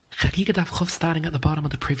Yigadav Chov starting at the bottom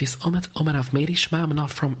of the previous Omet of Meri Shema Manaf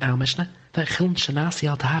from Al Mishnah, that Chilin Shanasi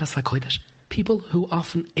al Taharas HaKodesh. People who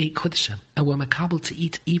often ate Kodeshim and were makabel to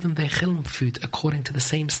eat even their Chilin food according to the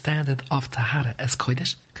same standard of Tahara as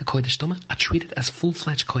Kodesh, Kodesh Doma, are treated as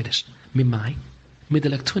full-fledged Kodesh. Mimai,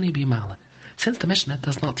 Midelektuni Bimala. Since the Mishnah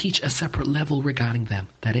does not teach a separate level regarding them,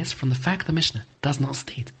 that is, from the fact the Mishnah does not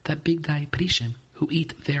state that Bigdai Prishim who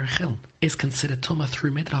eat their chiln is considered Tumah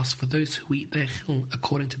through Midrash for those who eat their chiln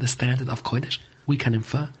according to the standard of Kodesh, we can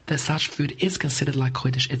infer that such food is considered like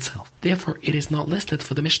Kodesh itself. Therefore, it is not listed,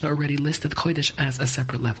 for the Mishnah already listed Kodesh as a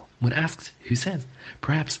separate level. When asked, who says,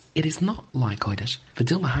 perhaps it is not like Kodesh,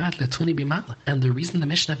 and the reason the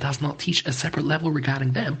Mishnah does not teach a separate level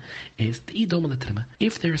regarding them is the idom Trima.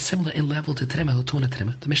 If they are similar in level to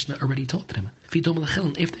Trima, the Mishnah already taught Trima.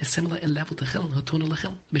 If they are similar in level to Chiln,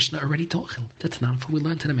 the Mishnah already taught Chiln. The Tanan, for we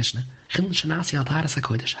learned in the Mishnah, Chiln Shanasi al Taharas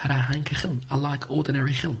HaKodesh, Harahain Kechiln, are like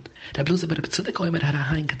ordinary Chiln. The Bluza but B'tzudik Oimer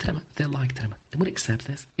Harahain Ketrima, they're like Trima. The Mood accepts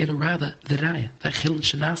this, yet rather the Raya, that Chiln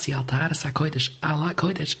Shanasi al Taharas HaKodesh, are like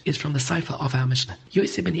Kodesh, is from the cipher of our Mishnah.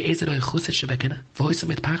 Yosef ben Yezer oy Chusid Shebekina, Voice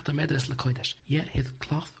mit Parta Medras LeKodesh. Yet his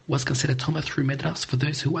cloth was considered Tumah through Medras for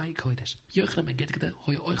those who ate Kodesh. Yochanan ben Gedgede,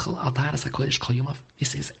 Hoy Oichel al Taharas HaKodesh Kol Yomov.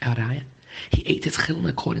 This is our Raya. He ate his chiln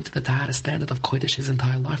according to the Tahara standard of Kodesh his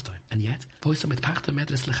entire lifetime, and yet,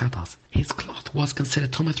 his cloth was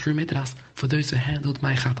considered Tumah through Midras for those who handled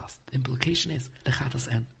my chatas. The implication is the chatas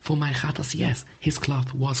and for my chatas, yes, his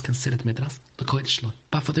cloth was considered Midras, the Kodesh lo.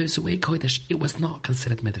 But for those who ate Kodesh, it was not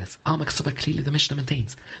considered Midras. Clearly the Mishnah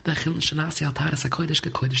maintains that chiln shanasi al Taharas HaKodesh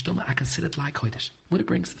Kodesh Doma are considered like Kodesh. When it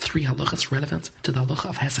brings three halachas relevant to the halacha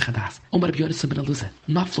of Hesach Hadas.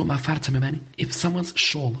 Not from Afarta, if someone's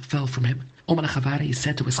shawl fell from him, Omar Chavari is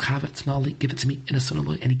said to his chaver, Tnali, give it to me in a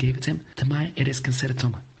sunamoi, and he gave it to him. To Maya, it is considered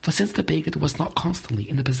Tumah. For since the Beged was not constantly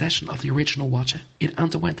in the possession of the original watcher, it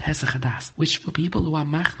underwent Hesach Hadas, which for people who are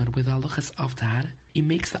machmir with the halachas of Tahara, it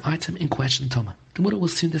makes the item in question Tumah. The Gemara will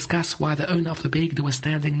soon discuss why the owner of the Beged who was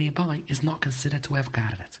standing nearby is not considered to have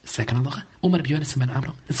guarded it. Second halacha, Umar B'Yonis ben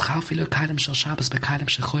Amram,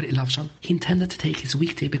 he intended to take his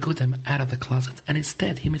weekday begudim out of the closet, and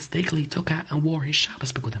instead he mistakenly took out and wore his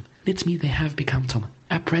Shabbos begudim. Nitmi, they have become Tumah.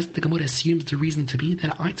 At present, the Gemara assumes the reason to be that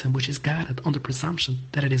an item which is guarded on the presumption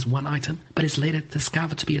that it is one item, but is later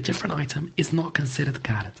discovered to be a different item, is not considered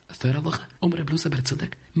guarded. A third halacha, Umar Blusa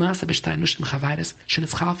Bertzudek, Maasa B'Shtay Nushim Chavairis,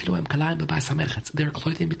 Shenitzchafilu Em Kalayim B'Bais HaMerchetz. Their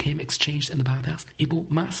clothing became exchanged in the bathhouse. Ibu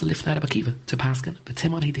Maasa Lifnei Bakiva to Paskin, but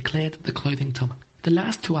Timon he declared the clothing Tumah. The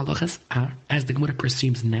last two halachas are, as the Gemara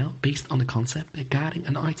presumes now, based on the concept that guarding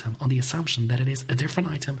an item on the assumption that it is a different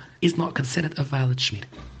item is not considered a valid shmir.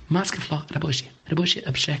 Maskefla Raboshi. Raboshi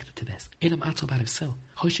objected to this. Elam ato barivso.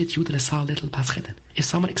 Hoshit yudel sa little pascheten. If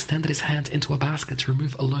someone extended his hand into a basket to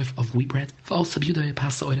remove a loaf of wheat bread, for also budoy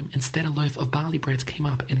pasa oidim, instead a loaf of barley bread came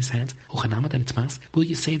up in his hand, uchanamad and itmas, will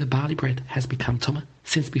you say the barley bread has become tumah?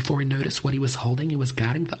 Since before he noticed what he was holding, he was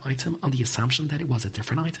guarding the item on the assumption that it was a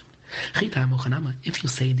different item. Chita muchanama, if you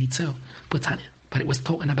say indeed so, but it was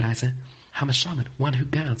taught in a braise, Hamashamed, one who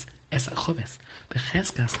guards, es achoves,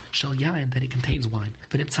 becheskas shall yain that it contains wine,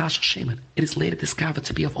 but it is later discovered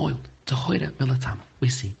to be of oil. To hoida milatam, we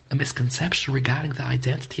see a misconception regarding the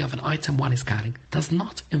identity of an item one is guarding does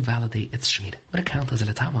not invalidate its shmir. What account as a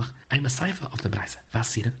letamach, I'm a cipher of the braise,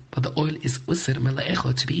 vasira, but the oil is usir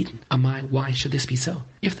melaecho to be eaten. Amai, why should this be so?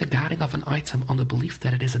 If the guarding of an item on the belief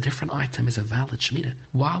that it is a different item is a valid shmir,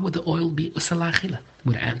 why would the oil be usir lachila?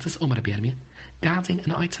 Would answers Omar Biermi, guarding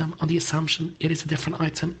an item on the assumption it is a different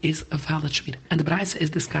item is a valid shmir. And the braise is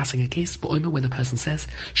discussing a case where the person says,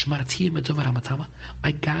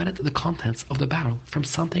 I guarded the contents of the barrel from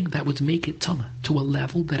something that would make it tumah to a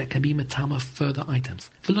level that it can be metama further items.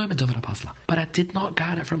 But I did not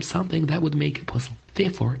guard it from something that would make it puzzle.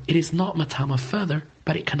 Therefore, it is not matama further,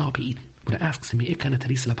 but it cannot be eaten. Buddha asks me,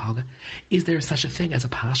 is there such a thing as a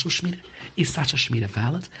partial shmira? Is such a shmira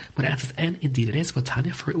valid? Buddha answers, and indeed it is, for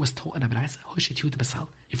Tanya, for it was taught in a braise,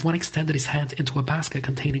 if one extended his hand into a basket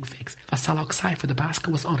containing figs, for the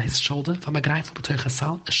basket was on his shoulder,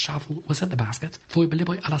 a shovel was in the basket,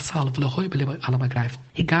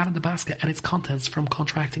 he guarded the basket and its contents from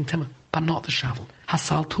contracting timber, but not the shovel.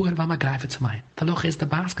 Hasal tuer v'magreife tumai. The loch is the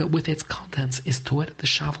basket with its contents is tuer, the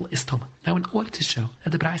shovel is tumah. Now, in order to show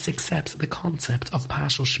that the braise accepts the concept of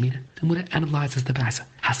partial shmira, the Mura analyzes the braise.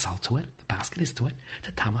 Hasal tuer, the basket is tuer,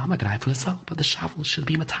 the tama magreife hasal, but the shovel should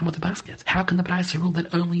be matama the basket. How can the braise rule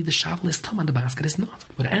that only the shovel is tumah and the basket is not?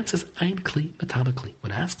 What answers ein kli matama kli.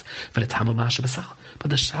 When asked for the tama masha basal,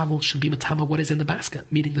 but the shovel should be matama what is in the basket,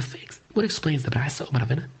 meaning the figs. What explains the braise Omar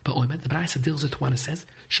Avina? But Oimed, the braise deals with one who says,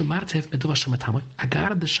 Shumartev meduva shumatama, I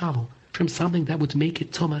guarded the shovel from something that would make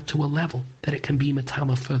it tuma to a level that it can be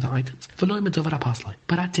metama further items.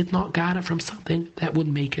 But I did not guard it from something that would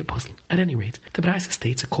make it puzzling. At any rate, the Braisa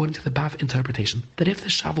states, according to the Bav interpretation, that if the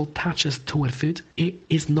shovel touches toward food, it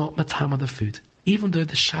is not metama the food, even though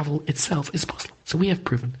the shovel itself is puzzling. So we have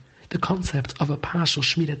proven the concept of a partial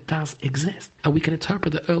shmira does exist, and we can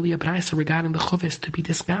interpret the earlier Braisa regarding the chovis to be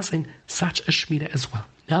discussing such a shmira as well.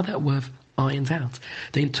 Now that we've ironed out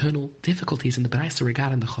the internal difficulties in the Braisa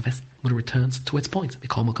regarding the chovis, when it returns to its point, we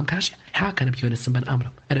call Malkam Kashya. How can a Yonasan ben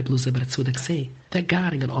Amram and a Bluza ben Tzudek say that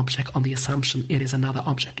guarding an object on the assumption it is another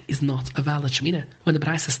object is not a valid shmira, when the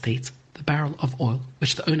Braisa states the barrel of oil,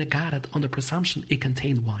 which the owner guarded on the presumption it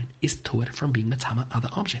contained wine, is towed from being metama other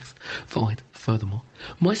objects. Void. Furthermore,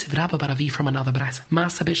 Moisiv Rabba Baravi from another Braisa,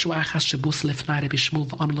 Masa Beshuachas Shabus Lefnai Rabbi Shmuel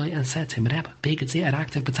v'Amloi, and said to him, Rabba, Beged ze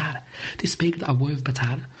eraktiv betare. This Beged awov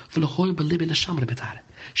betare, v'lechoy belibi l'shamre betare.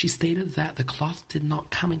 She stated that the cloth did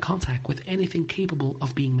not come in contact with anything capable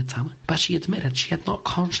of being metama, but she admitted she had not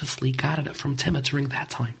consciously guarded it from tima during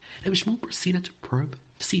that time. Rabbi Shmuel proceeded to probe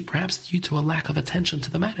to see, perhaps due to a lack of attention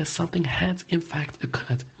to the matter, something had in fact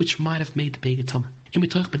occurred which might have made the beged tama. In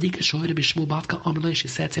Mitoch Badika Shoy Rabbi Shmuel Batka Amalei, she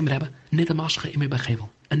said to him, Rebbe, Nida Mashcha imi bechevel.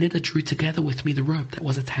 And Nida drew together with me the rope that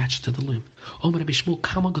was attached to the loom. Omer Rabbi Shmuel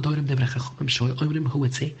Kama Gedorim Debre Chacham Shoy Omrim who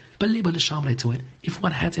would say, Baliba l'shamre to it. If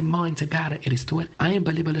one had in mind to guard it, it is to it. I am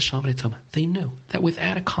Baliba l'shamre tuma. They knew that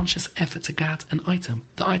without a conscious effort to guard an item,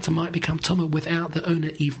 the item might become tuma without the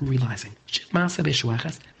owner even realizing. Shitmasa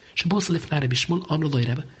Beshuachas, Shabos Lifnai Rabbi Shmuel Amalei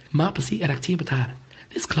Rebbe, Mapasi Erakti Betare.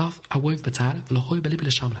 This cloth I wove betare v'lohoy belib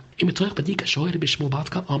l'shamra. Imitoch badika shoy Rabbi Shmuel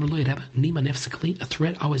Batka Amalei Rebbe nima nefsikli, a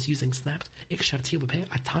thread I was using snapped. Ik sharti v'peh,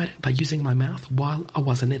 I tied it by using my mouth while I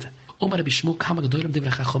was in it. Omar Rabbi Shmuel kama gedorim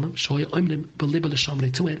divrei chachomim shoy oimlim belib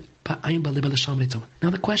l'shamra to it, but I am belib l'shamra to it. Now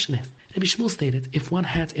the question is, Rabbi Shmuel stated, if one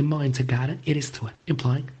had in mind to guard it, it is to it,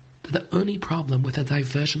 implying that the only problem with a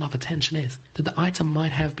diversion of attention is that the item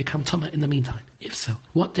might have become tumah in the meantime. If so,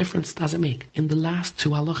 what difference does it make in the last two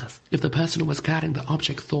halachas if the person who was guarding the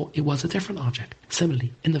object thought it was a different object?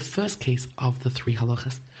 Similarly, in the first case of the three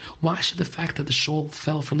halachas, why should the fact that the shawl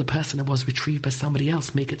fell from the person and was retrieved by somebody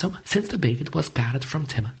else make it tumah? Since the beged was guarded from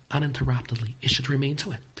tumah uninterruptedly, it should remain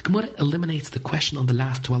to it. The Gemara eliminates the question on the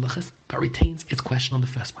last two halachas, but retains its question on the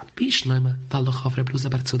first one.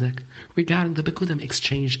 Regarding the bekudim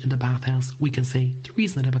exchange in the bathhouse, we can say the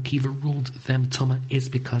reason that Rebbe Akiva ruled them tumah is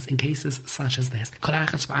because in cases such as this,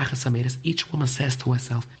 each woman says to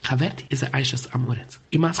herself, Chaverti is a Aishas Amuret.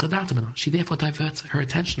 She therefore diverts her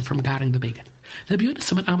attention from guarding the beged. The beauty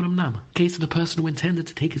of Amram Nama, case of the person who intended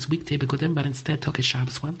to take his weekday bekudim but instead took his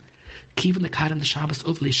Shabbos one, Kivan the Kar and the Shabbos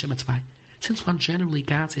of Shemetzvai, since one generally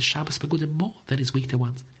guards his Shabbos begudim more than his weekday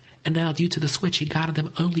ones, and now due to the switch he guarded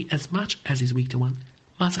them only as much as his weekday one,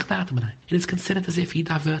 it is considered as if he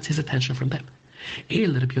diverts his attention from them.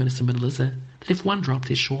 That if one dropped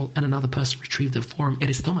his shawl and another person retrieved it for him, it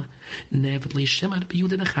is tuma.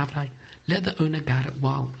 Let the owner guard it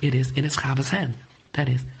while it is in his chava's hand. That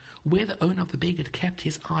is, where the owner of the beged kept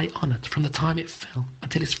his eye on it from the time it fell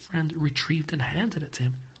until his friend retrieved and handed it to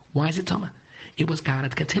him. Why is it tuma? It was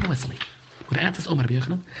guarded continuously. There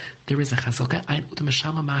is a chazaka, ein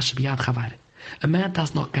utamashama mash biyad chavayre. A man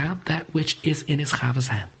does not guard that which is in his chava's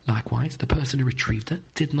hand. Likewise, the person who retrieved it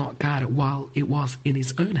did not guard it while it was in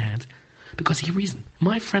his own hand, because he reasoned,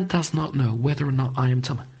 my friend does not know whether or not I am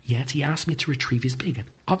tumah, yet he asked me to retrieve his beged.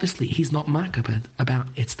 Obviously, he's not makabed about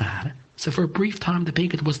its tahara, so for a brief time the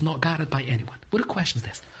beged was not guarded by anyone. What a question is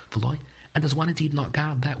this? V'loy, and does one indeed not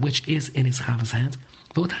guard that which is in his chava's hand?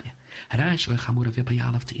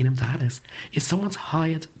 If someone's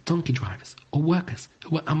hired donkey drivers or workers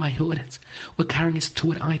who were amayhuretz were carrying his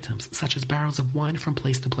steward items such as barrels of wine from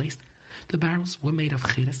place to place, the barrels were made of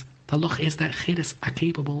chiris. The loch is that chiris are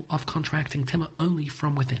capable of contracting timber only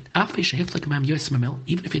from within.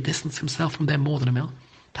 Even if he distanced himself from them more than a mil,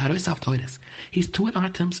 his steward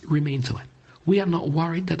items remain to it. We are not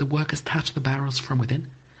worried that the workers touch the barrels from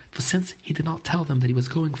within, for since he did not tell them that he was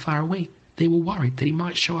going far away, they were worried that he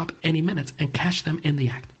might show up any minute and catch them in the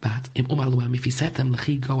act. But if he said to them,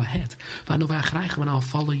 go ahead, and I'll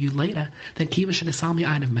follow you later, then Kiva should have me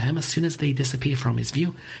out of Mehem as soon as they disappear from his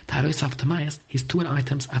view. His two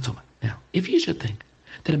items are tumah. Now, if you should think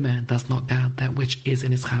that a man does not guard that which is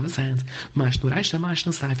in his chava's hands,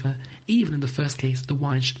 even in the first case, the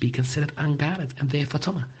wine should be considered unguarded and therefore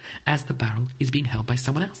tumah, as the barrel is being held by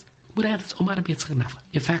someone else. In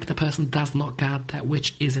fact, the person does not guard that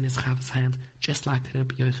which is in his chava's hand, just like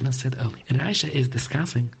Rabbi Yochanan said earlier. And Raisha is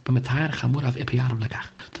discussing the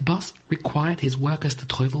boss required his workers to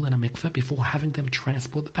toivel in a mikveh before having them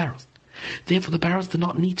transport the barrels. Therefore, the barrels do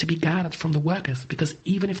not need to be guarded from the workers, because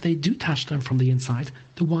even if they do touch them from the inside,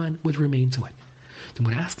 the wine would remain to it. The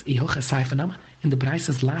Gemara asks, in the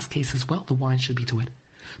Braisa's last case as well, the wine should be to it.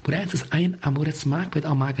 But answers Ayin Amuretz Makbid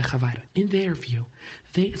Al Maga Chavayra. In their view,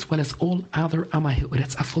 they as well as all other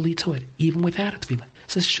Amahiuretz are fully to it, even without a Tvila.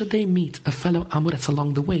 So should they meet a fellow Amuretz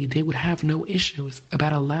along the way, they would have no issues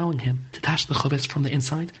about allowing him to touch the Chovetz from the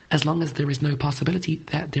inside, as long as there is no possibility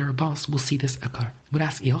that their boss will see this occur. But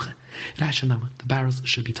ask Yocha, Rashanama, the barrels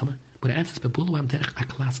should be Tumah. But answers Bebuluam Derech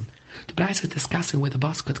Aklasen. The Bryce is discussing where the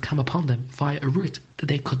boss could come upon them via a route that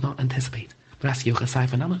they could not anticipate. But ask Yocha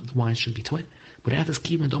Saifanama, the wine should be to it. But answers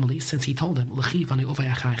Kivan Domali, since he told them,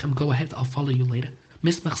 go ahead, I'll follow you later.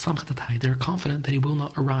 Mismach Samchat, they're confident that he will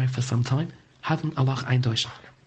not arrive for some time. Hadden Allah ein Deutschland.